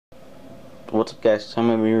What's up, guys? So I'm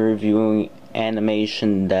going to be reviewing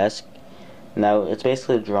Animation Desk. Now, it's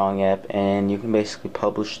basically a drawing app, and you can basically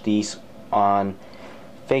publish these on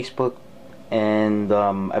Facebook and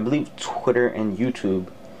I believe Twitter and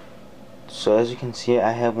YouTube. So as you can see,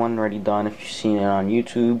 I have one already done. If you've seen it on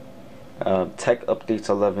YouTube, Tech Updates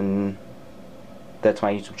 11, that's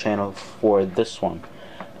my YouTube channel for this one.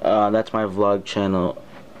 That's my vlog channel.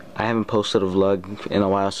 I haven't posted a vlog in a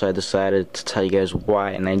while, so I decided to tell you guys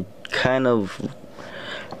why, and I kind of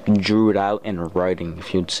drew it out in writing,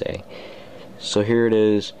 if you'd say. So here it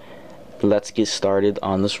is. Let's get started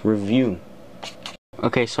on this review.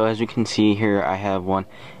 Okay, so as you can see here, I have one.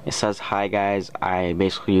 It says, "Hi guys." I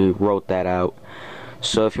basically wrote that out.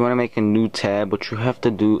 So if you want to make a new tab, what you have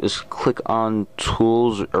to do is click on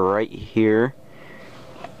Tools right here.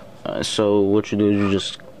 So what you do is you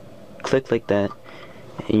just click like that,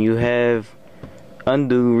 and you have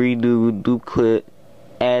undo, redo, duplicate,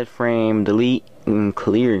 add frame, delete, and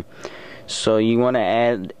clear. So you want to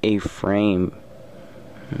add a frame.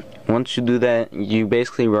 Once you do that, you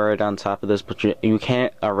basically write it on top of this, but you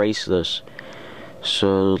can't erase this.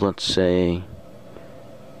 So let's say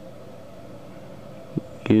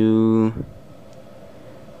YouTube.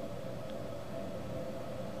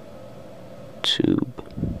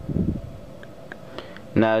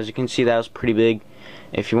 Now, as you can see, that was pretty big.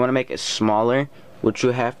 If you want to make it smaller, what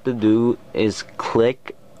you have to do is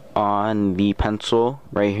click on the pencil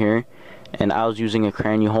right here, and I was using a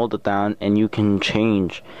crayon. You hold it down and you can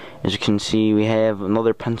change. As you can see, we have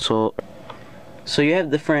another pencil. So you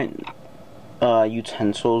have different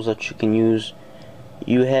utensils that you can use.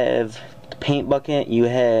 You have the paint bucket, you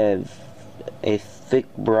have a thick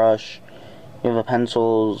brush, you have a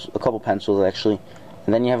couple pencils actually,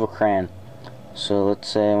 and then you have a crayon. So let's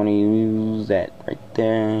say I want to use that right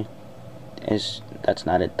there. That's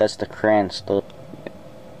not it, that's the crayon still.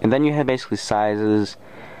 And then you have basically sizes,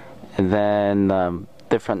 and then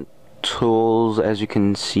different tools. As you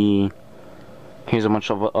can see, here's a bunch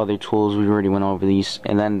of other tools. We already went over these.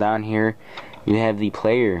 And then down here you have the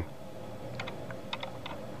player.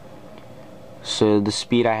 So the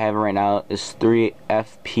speed I have right now is 3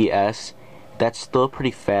 FPS. That's still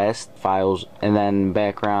pretty fast files. And then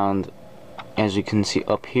background, as you can see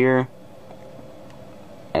up here,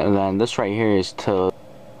 and then this right here is to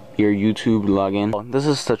your YouTube login. This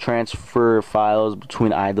is to transfer files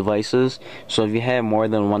between iDevices. So if you have more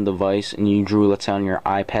than one device and you drew, let's say, on your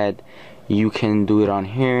iPad, you can do it on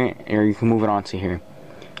here, or you can move it onto here.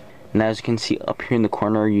 Now, as you can see up here in the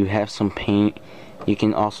corner, you have some paint. You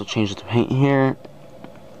can also change the paint here.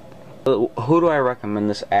 Who do I recommend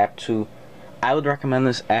this app to? I would recommend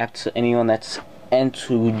this app to anyone that's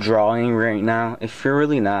into drawing right now. If you're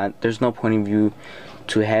really not, there's no point in view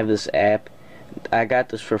to have this app. I got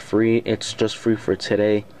this for free. It's just free for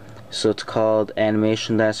today. So it's called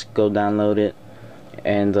Animation Desk. Go download it.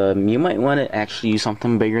 And you might want to actually use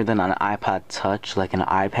something bigger than an iPod Touch, like an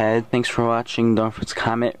iPad. Thanks for watching. Don't forget to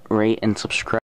comment, rate, and subscribe.